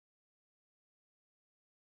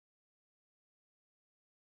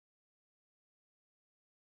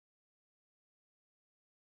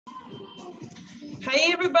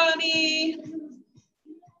Hey everybody,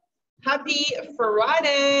 happy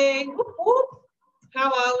Friday. Whoop, whoop.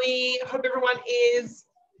 How are we? Hope everyone is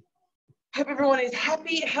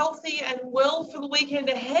happy, healthy and well for the weekend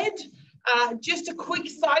ahead. Just a quick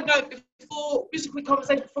side note just a quick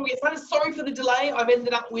conversation before we get started. Sorry for the delay. I've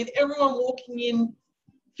ended up with everyone walking in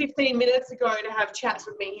 15 minutes ago to have chats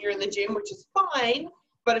with me here in the gym, which is fine,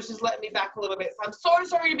 but it's just letting me back a little bit. So I'm so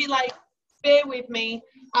sorry to be late. Bear with me.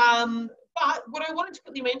 But what I wanted to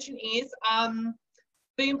quickly mention is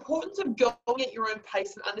the importance of going at your own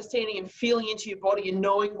pace and understanding and feeling into your body and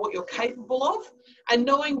knowing what you're capable of and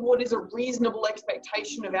knowing what is a reasonable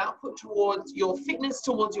expectation of output towards your fitness,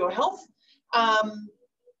 towards your health.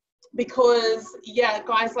 Because, yeah,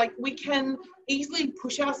 guys, like we can easily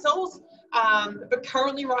push ourselves. But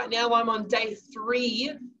currently right now I'm on day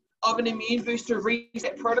 3 of an immune booster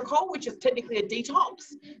reset protocol, which is technically a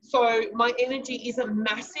detox. So my energy isn't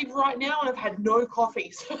massive right now and I've had no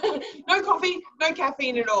coffee. No coffee, no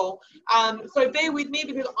caffeine at all. So bear with me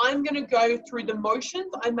because I'm gonna go through the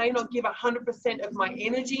motions. I may not give 100% of my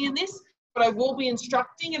energy in this, but I will be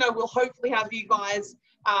instructing and I will hopefully have you guys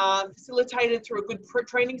facilitated through a good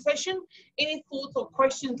training session. Any thoughts or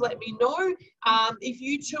questions, let me know. If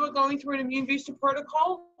you too are going through an immune booster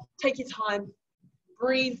protocol, take your time,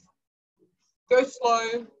 breathe, go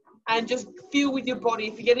slow, and just feel with your body.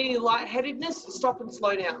 If you get any lightheadedness, stop and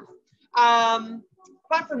slow down.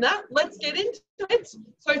 Apart from that, let's get into it.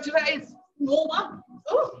 So today's warm-up.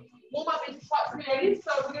 Warm-up is quite creative.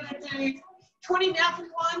 So we're going to do 20 mountain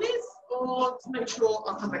climbers, or to make sure,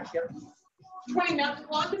 I'll come back here. 20 mountain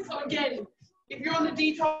climbers. So again, if you're on the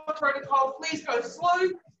detox protocol, please go slow.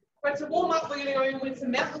 But to warm up, we're going to go in with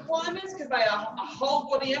some mountain climbers because they are a whole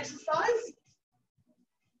body exercise.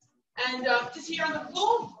 And just here on the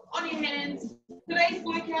floor, on your hands. Today's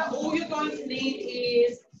workout, all you're going to need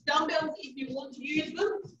is dumbbells if you want to use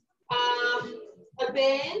them, a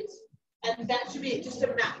band, and that should be it, just a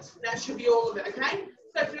mat. That should be all of it, okay?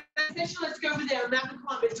 So for today's session, let's go with our mountain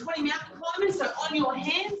climbers, 20 mountain climbers. So on your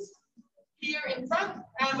hands, here in front,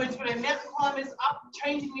 and we're doing mountain climbers up,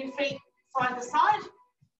 changing your feet side to side.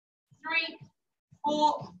 3,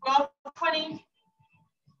 4, 5, 20,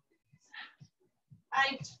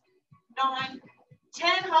 8, 9,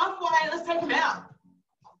 10, halfway. Let's take them out.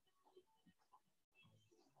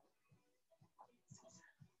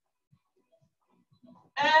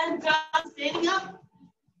 And standing up.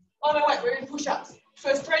 Oh no, wait, we're in push-ups.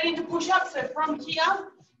 So straight into push-ups. So from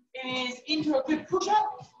here is into a good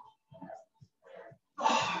push-up.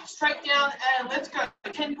 Straight down and let's go.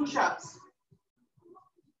 10 push-ups.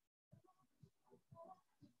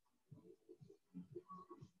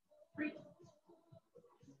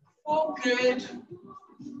 All good. 6.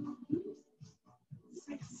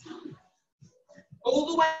 All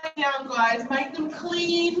the way down, guys. Make them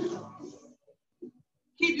clean.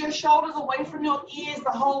 Keep your shoulders away from your ears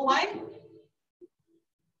the whole way.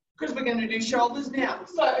 Because we're going to do shoulders now.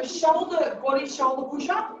 So a body shoulder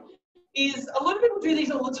push-up is, a lot of people do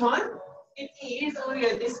these all the time. It is, I'm going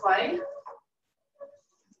to go this way.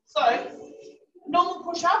 So, normal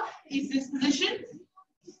push-up is this position.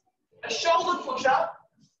 A shoulder push-up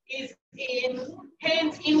is in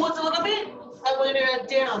hands inwards a little bit, and we're going to go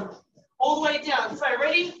down, all the way down. So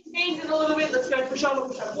ready? Hands in a little bit. Let's go for shoulder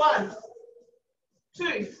push-up. 1,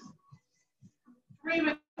 2, 3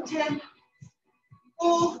 with 10,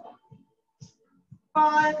 4,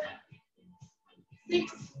 5,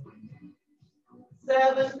 6,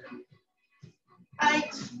 7,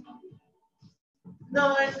 8,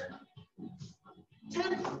 9,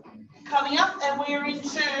 10. Coming up, and we're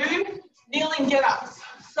into kneeling get-ups.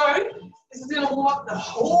 So this is going to warm up the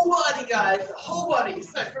whole body, guys, the whole body.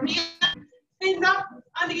 So from here, hands up,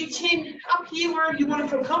 under your chin, up here wherever you want to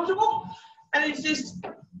feel comfortable. And it's just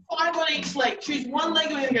 5 on each leg. Choose one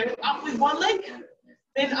leg, we're going to go up with one leg,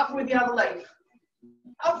 then up with the other leg.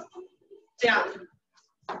 Up, down,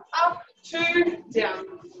 up, 2, down,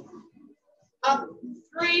 up,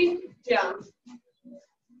 3, down,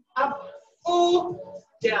 up, 4,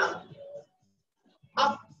 down,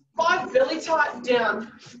 up, 5, belly tight,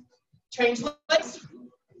 down. Change legs.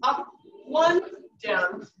 Up, 1,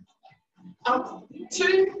 down. Up,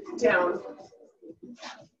 2, down.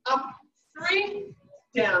 Up, 3,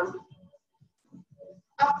 down.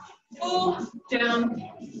 Up, 4, down.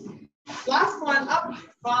 Last one, up,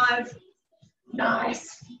 5.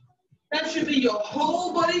 Nice. That should be your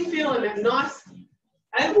whole body feeling it nice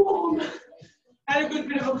and warm. And a good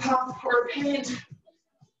bit of a puff or a pant.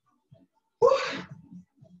 Woo.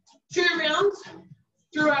 2 rounds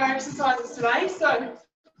through our exercises today. So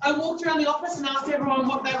I walked around the office and asked everyone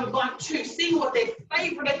what they would like to see, what their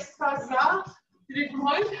favourite exercises are. to do from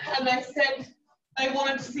home, and they said they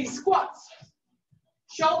wanted to see squats,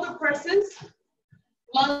 shoulder presses,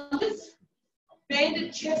 lunges,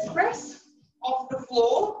 banded chest press off the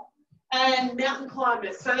floor, and mountain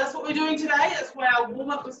climbers. So that's what we're doing today. That's why our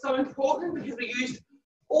warm-up was so important, because we used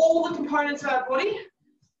all the components of our body. If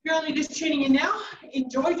you're only just tuning in now,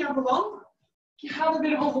 enjoy, jump along, have a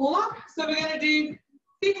bit of a warm-up. So we're going to do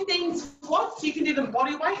 15 squats. You can do them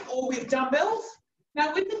body weight or with dumbbells.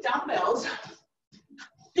 Now with the dumbbells,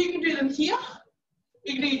 you can do them here.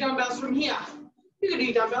 You can do your dumbbells from here. You can do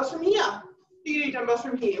your dumbbells from here. You can do your dumbbells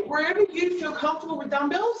from here. Wherever you feel comfortable with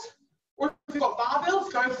dumbbells, or if you've got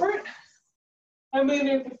barbells, go for it. And we're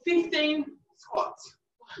going to do 15 squats.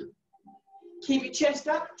 Keep your chest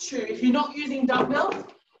up. 2. If you're not using dumbbells,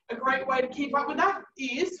 a great way to keep up with that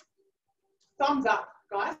is thumbs up,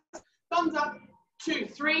 guys. Thumbs up. 2,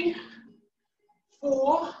 3,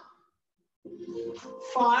 4,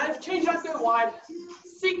 5. Change up, go wide.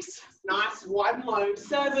 6. Nice, wide and low.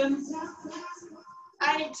 7,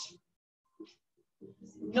 8,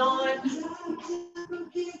 9,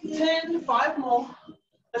 10. 5 more.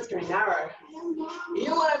 Let's go narrow.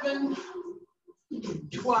 11,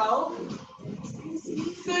 12,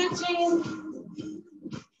 13,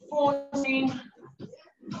 14,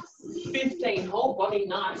 15. Whole body,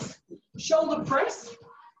 nice. Shoulder press.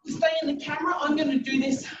 To stay in the camera, I'm going to do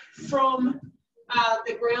this from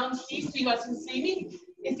the ground here so you guys can see me.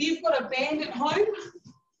 If you've got a band at home,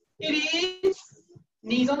 it is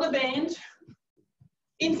knees on the band,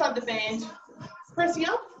 inside the band, pressing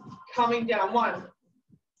up, coming down. 1,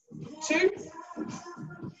 2,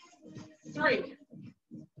 3,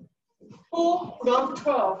 4, we're going for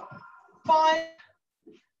 12, 5,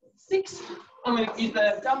 6, I'm going to use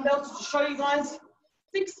the dumbbells to show you guys,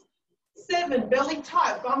 6, 7, belly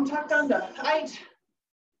tight, bum tucked under, 8,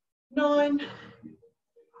 9,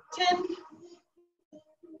 10,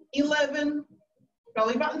 11,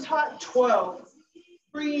 belly button tight, 12.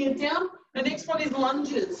 Bringing it down. The next one is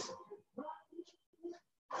lunges.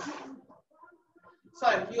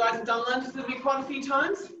 So you guys have done lunges with me quite a few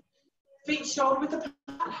times. Feet shoulder width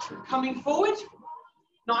apart, coming forward.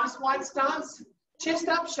 Nice wide stance. Chest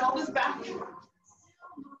up, shoulders back.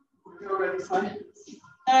 Go around this way.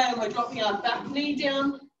 And we're dropping our back knee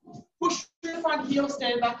down. Push through the front heel,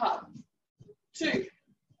 stand back up. 2,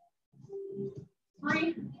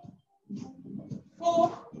 3,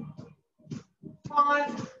 4,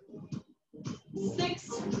 5, 6,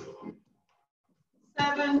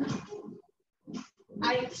 7,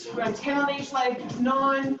 8, we're going 10 on each leg,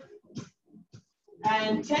 9,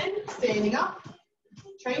 and 10, standing up,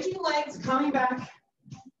 changing legs, coming back,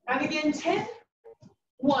 and again 10,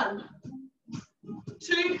 1,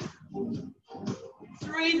 2,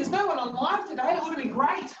 3, there's no one on live today, it would have been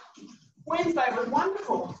great. Wednesday was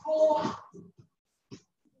wonderful. 4,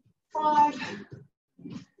 5,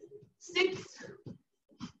 6,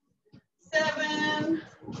 7,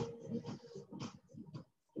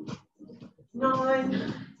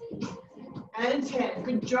 9, and 10.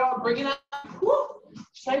 Good job. Bring it up. Woo.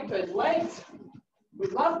 Shake those legs. We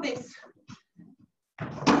love this.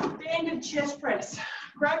 Banded chest press.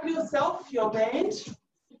 Grab yourself your band.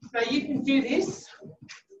 Now you can do this.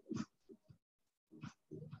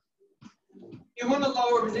 You want to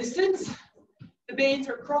lower resistance. The bands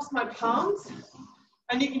are across my palms.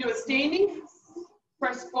 And you can do it standing.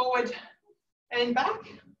 Press forward and back.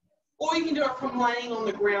 Or you can do it from laying on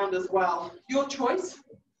the ground as well. Your choice.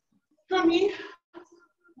 From here.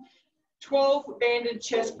 12 banded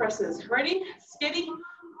chest presses. Ready? Steady.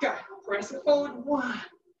 Go. Press it forward. 1.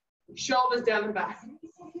 Shoulders down and back.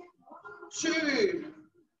 2.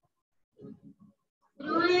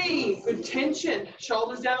 3. Good tension.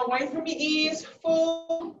 Shoulders down away from your ears.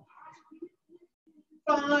 4.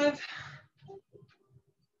 5.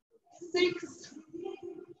 6.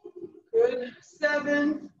 Good.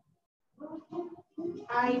 7.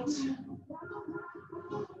 8.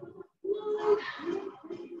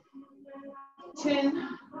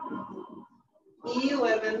 10.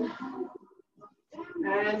 11.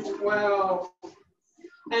 And 12.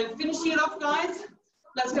 And finishing it off, guys,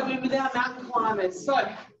 let's go in with our mountain climbers. So,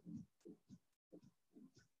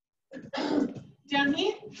 down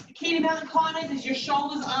here, the key to mountain climbers is your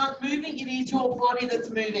shoulders aren't moving, it is your body that's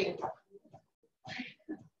moving.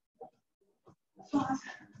 5,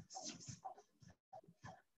 6.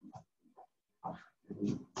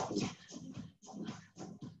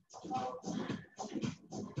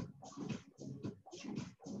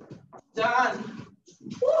 Done.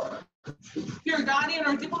 Woo. If you're a guardian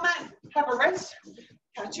or a diplomat, have a rest,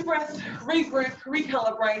 catch your breath, regroup,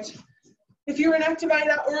 recalibrate. If you're an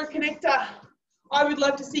activator or a connector, I would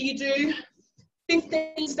love to see you do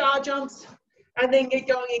 15 star jumps, and then get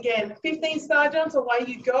going again. 15 star jumps, away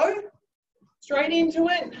you go. Straight into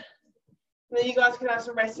it. And then you guys can have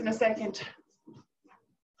some rest in a second.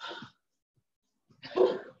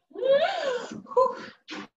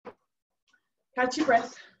 Catch your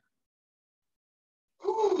breath.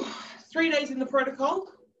 3 days in the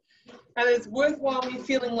protocol, and it's worthwhile me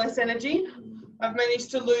feeling less energy. I've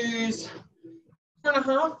managed to lose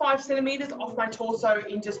 4.5, 5 centimeters off my torso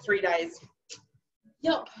in just 3 days.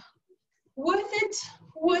 Yep, worth it,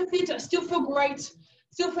 worth it. I still feel great,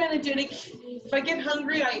 still feel energetic. If I get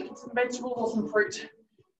hungry, I eat some vegetables or some fruit,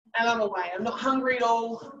 and I'm away. I'm not hungry at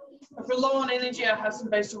all. If we're low on energy, I have some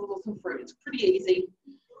vegetables or some fruit. It's pretty easy.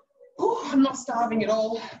 Ooh, I'm not starving at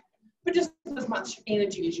all, but just as much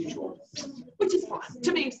energy as usual, which is fine,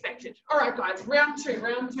 to be expected. All right, guys, round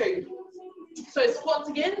two. So squats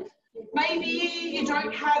again. Maybe you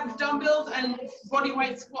don't have dumbbells and body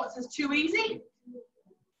weight squats is too easy.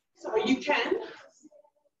 So you can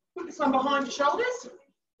put this one behind your shoulders,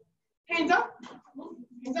 hands up,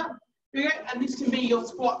 here we go. And this can be your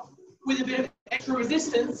squat with a bit of extra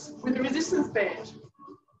resistance with a resistance band.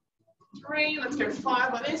 3, let's go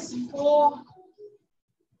 5 like this, 4,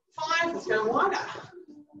 5, let's go wider.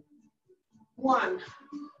 1,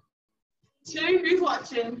 2, who's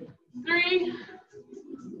watching? 3,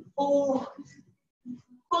 4,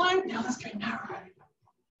 5, now let's go narrow.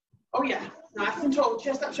 Oh yeah, nice and tall,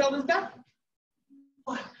 chest up, shoulders back.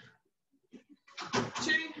 1,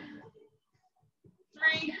 2,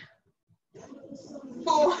 3,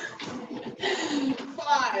 4,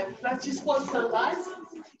 5. That's your squats done, guys.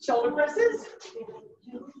 Shoulder presses.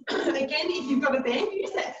 Again, if you've got a band, use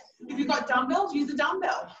it. If you've got dumbbells, use a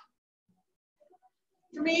dumbbell.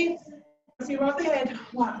 For me, see above the head.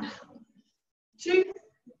 1, 2,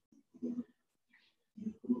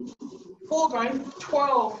 4, going.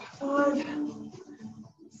 12, 5,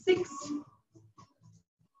 6,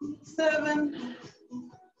 7,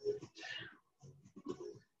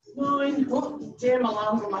 9. Oh, damn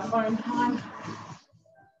alarms on my phone. 9.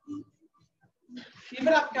 Give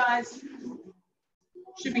it up, guys.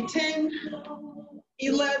 Should be 10,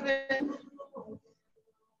 11,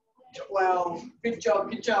 12. Good job,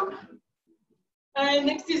 good job. And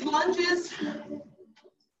next is lunges.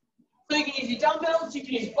 So you can use your dumbbells, you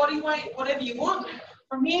can use body weight, whatever you want.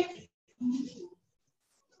 From here,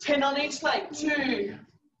 10 on each leg. 2,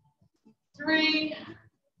 3,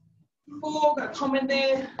 4. Got a comment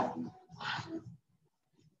there.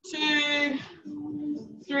 2,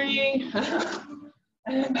 3.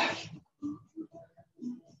 And back.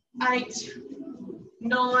 8,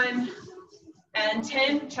 9, and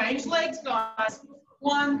 10. Change legs, guys.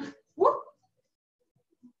 1, whoop.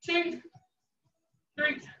 2,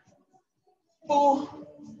 3, 4,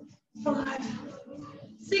 5,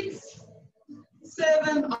 6,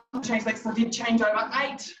 7. I'll change legs, so I did change over.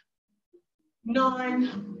 8,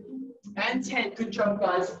 9, and 10. Good job,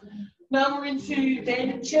 guys. Now we're into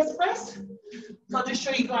banded chest press. So I'll just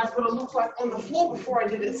show you guys what it looks like on the floor before I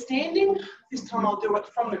did it standing. This time I'll do it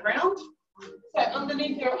from the ground. So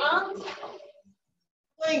underneath your arms,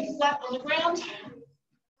 laying flat on the ground,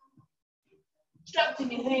 strapped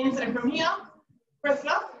in your hands, and from here, press it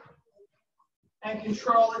up and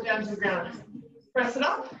control it down to the ground. Press it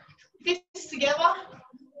up, fists together,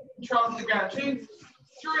 control it to the ground. 2,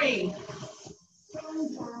 3,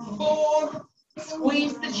 4,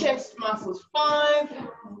 squeeze the chest muscles. 5,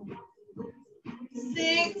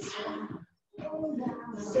 6,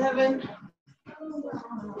 7,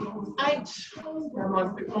 8. Come on,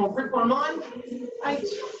 a bit more grip on mine. 8,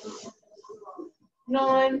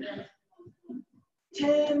 9,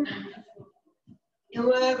 10,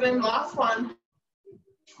 11. Last one.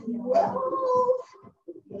 12.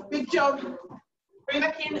 Good job. Bring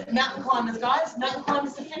back in mountain climbers, guys. Mountain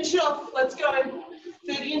climbers to finish it off. Let's go.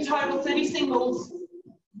 30 in total, 30 singles.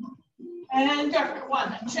 And go.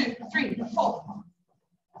 1, 2, 3, 4.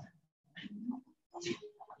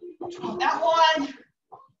 That one.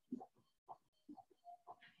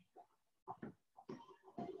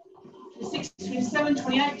 26, 27,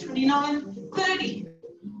 28, 29, 30.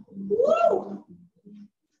 Woo!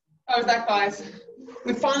 How was that, guys?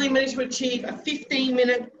 We finally managed to achieve a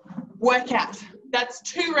 15-minute workout. That's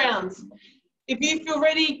 2 rounds. If you feel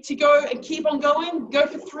ready to go and keep on going, go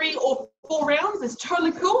for 3 or 4 rounds. It's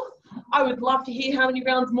totally cool. I would love to hear how many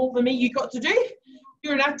rounds more than me you got to do. If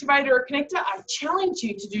you're an activator or a connector, I challenge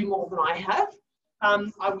you to do more than I have.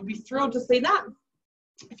 I would be thrilled to see that.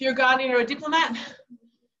 If you're a guardian or a diplomat,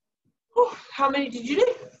 how many did you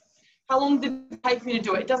do? How long did it take for you to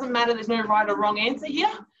do it? It doesn't matter, there's no right or wrong answer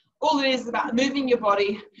here. All it is about moving your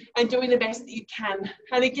body and doing the best that you can.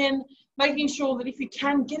 And again, making sure that if you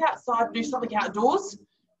can, get outside, do something outdoors.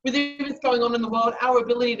 With everything that's going on in the world, our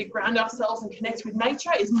ability to ground ourselves and connect with nature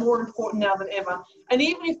is more important now than ever. And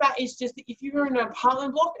even if that is just, if you're in an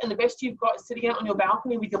apartment block and the best you've got is sitting out on your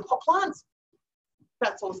balcony with your pot plants,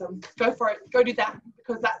 that's awesome. Go for it. Go do that,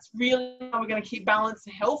 because that's really how we're going to keep balance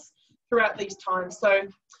and health throughout these times. So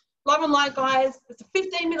love and light, guys. It's a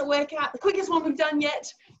 15-minute workout, the quickest one we've done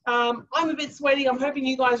yet. I'm a bit sweaty. I'm hoping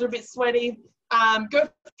you guys are a bit sweaty. Go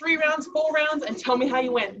 3 rounds, 4 rounds, and tell me how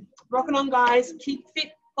you went. Rocking on, guys. Keep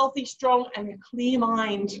fit, healthy, strong, and a clear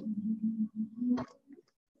mind.